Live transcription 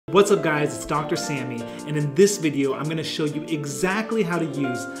What's up guys, it's Dr. Sami, and in this video I'm going to show you exactly how to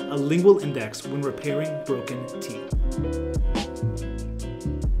use a lingual index when repairing broken teeth.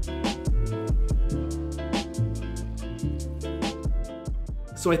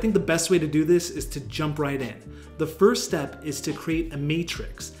 So I think the best way to do this is to jump right in. The first step is to create a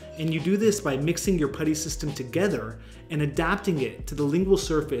matrix, and you do this by mixing your putty system together and adapting it to the lingual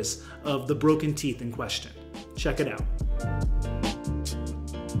surface of the broken teeth in question. Check it out.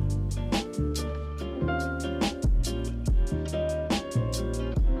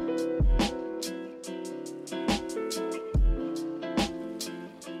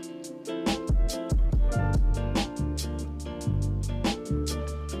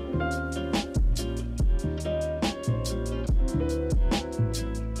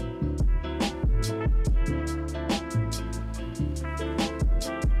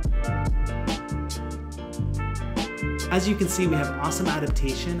 As you can see, we have awesome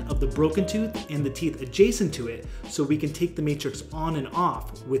adaptation of the broken tooth and the teeth adjacent to it, so we can take the matrix on and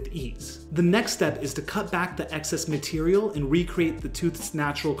off with ease. The next step is to cut back the excess material and recreate the tooth's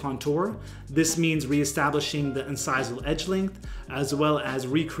natural contour. This means reestablishing the incisal edge length, as well as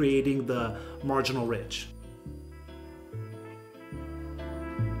recreating the marginal ridge.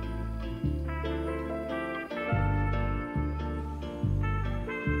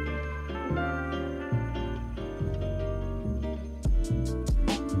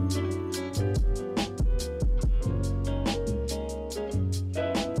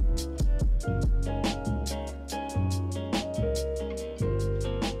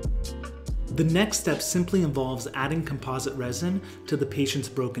 The next step simply involves adding composite resin to the patient's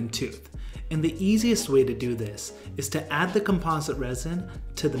broken tooth. And the easiest way to do this is to add the composite resin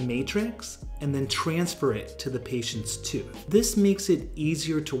to the matrix and then transfer it to the patient's tooth. This makes it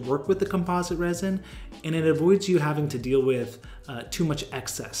easier to work with the composite resin, and it avoids you having to deal with too much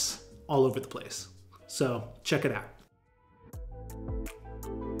excess all over the place. So check it out.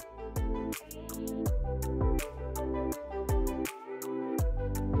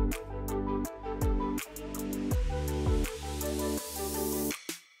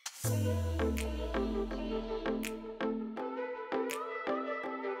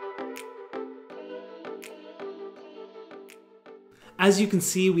 As you can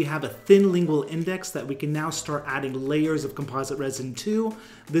see, we have a thin lingual index that we can now start adding layers of composite resin to.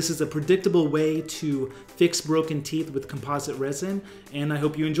 This is a predictable way to fix broken teeth with composite resin, and I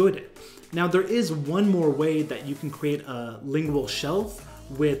hope you enjoyed it. Now, there is one more way that you can create a lingual shelf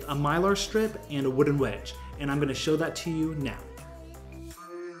with a mylar strip and a wooden wedge, and I'm going to show that to you now.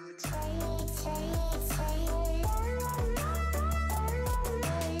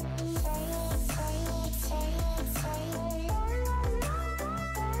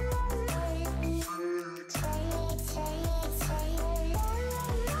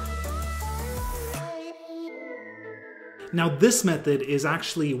 Now this method is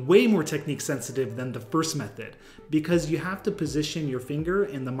actually way more technique sensitive than the first method because you have to position your finger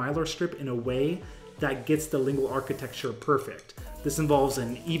in the mylar strip in a way that gets the lingual architecture perfect. This involves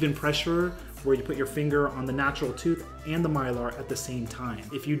an even pressure where you put your finger on the natural tooth and the mylar at the same time.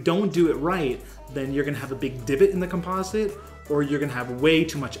 If you don't do it right, then you're gonna have a big divot in the composite, or you're gonna have way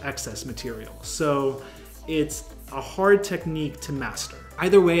too much excess material. So it's a hard technique to master.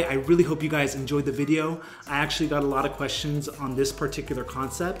 Either way, I really hope you guys enjoyed the video. I actually got a lot of questions on this particular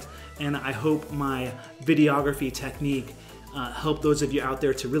concept, and I hope my videography technique helped those of you out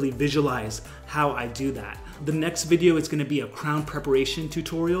there to really visualize how I do that. The next video is gonna be a crown preparation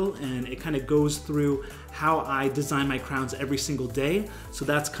tutorial, and it kind of goes through how I design my crowns every single day. So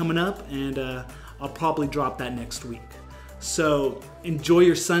that's coming up, and I'll probably drop that next week. So enjoy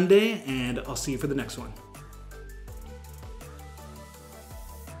your Sunday, and I'll see you for the next one.